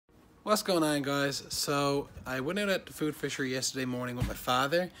What's going on, guys? So I went out at the food fishery yesterday morning with my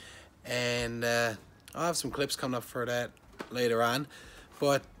father, and I'll have some clips coming up for that later on,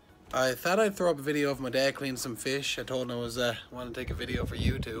 but I thought I'd throw up a video of my dad cleaning some fish. I told him I was wanting to take a video for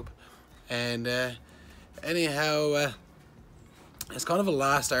YouTube, and anyhow, it's kind of a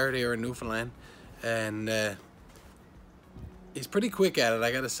lost art here in Newfoundland, and he's pretty quick at it,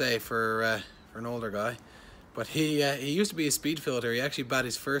 I gotta say, for an older guy. But he used to be a speed filter. He actually bought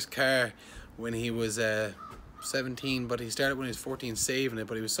his first car when he was 17, but he started when he was 14 saving it.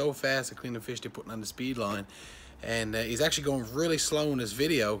 But he was so fast at cleaning fish, they putting on the speed line. And he's actually going really slow in this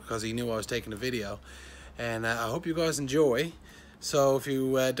video because he knew I was taking a video. And I hope you guys enjoy. So if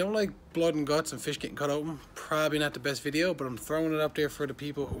you don't like blood and guts and fish getting cut open, probably not the best video, but I'm throwing it up there for the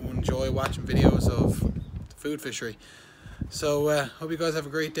people who enjoy watching videos of the food fishery. So hope you guys have a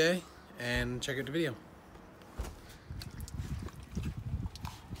great day and check out the video.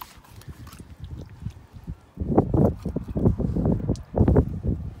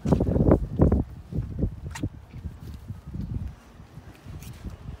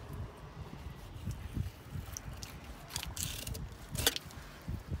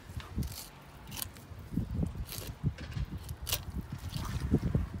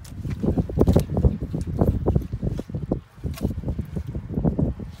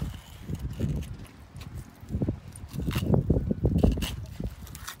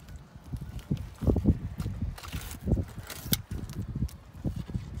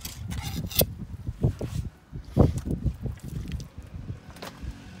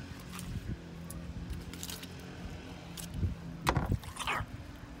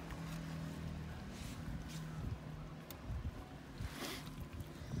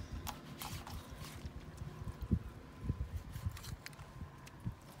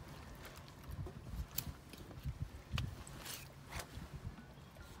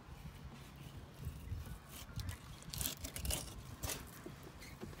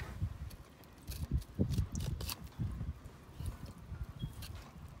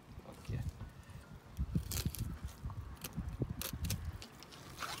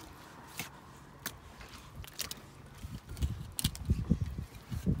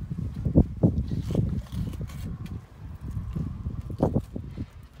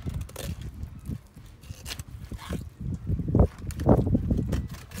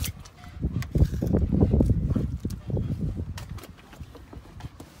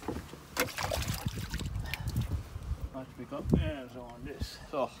 Up hands on this.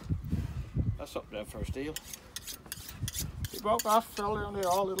 So that's up there first deal. He broke off, fell down there,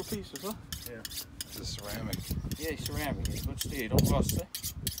 all little pieces, huh? Yeah. It's a ceramic. Yeah, ceramic. It's good steel, don't rust, eh?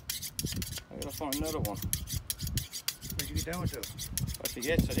 I gotta find another one. Where'd you get down to? I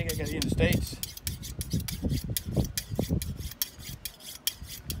forget, I think I got it in the States.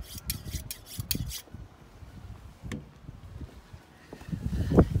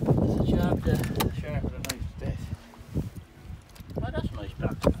 Sharp with a nice death. Oh, that's a nice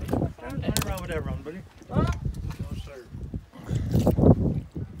black fish. Turn around with that run, buddy. Ah. No, sir.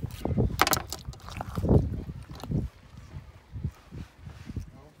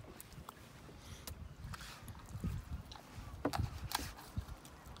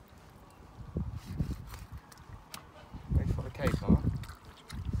 Thanks for the cake, huh?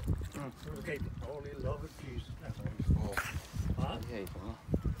 Okay, all they love it, Jesus. That's Full. huh? Cake, huh?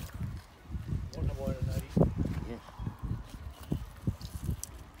 Wonder why they're not eating. Yeah.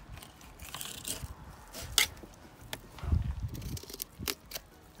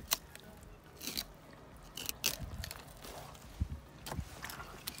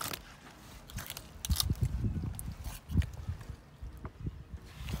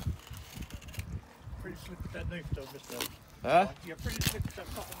 Pretty slick with that knife, though, Mr. Huh? You're pretty slick with that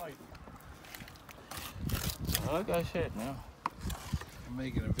fucking knife. Like I said now. I'm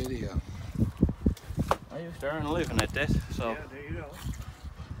making a video. I used to earn a living at this, so. Yeah, there you go.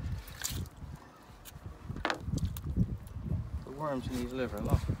 The worms in his liver,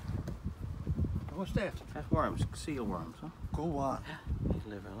 look. What's that? That's worms, seal worms, huh? Go on. His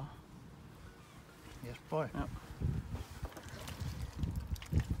liver, look. Yes, boy. Yep.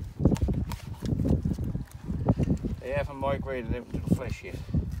 They haven't migrated out into the flesh yet,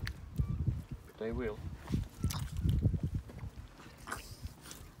 but they will.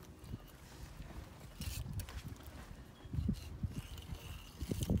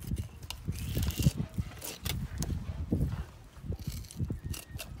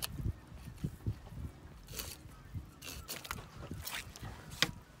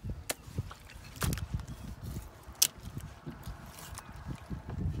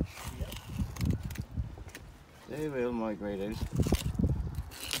 They will migrate out.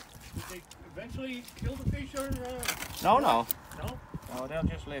 eventually kill the fish or? No, no. No? No, they'll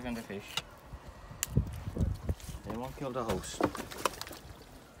just live in the fish. They won't kill the host.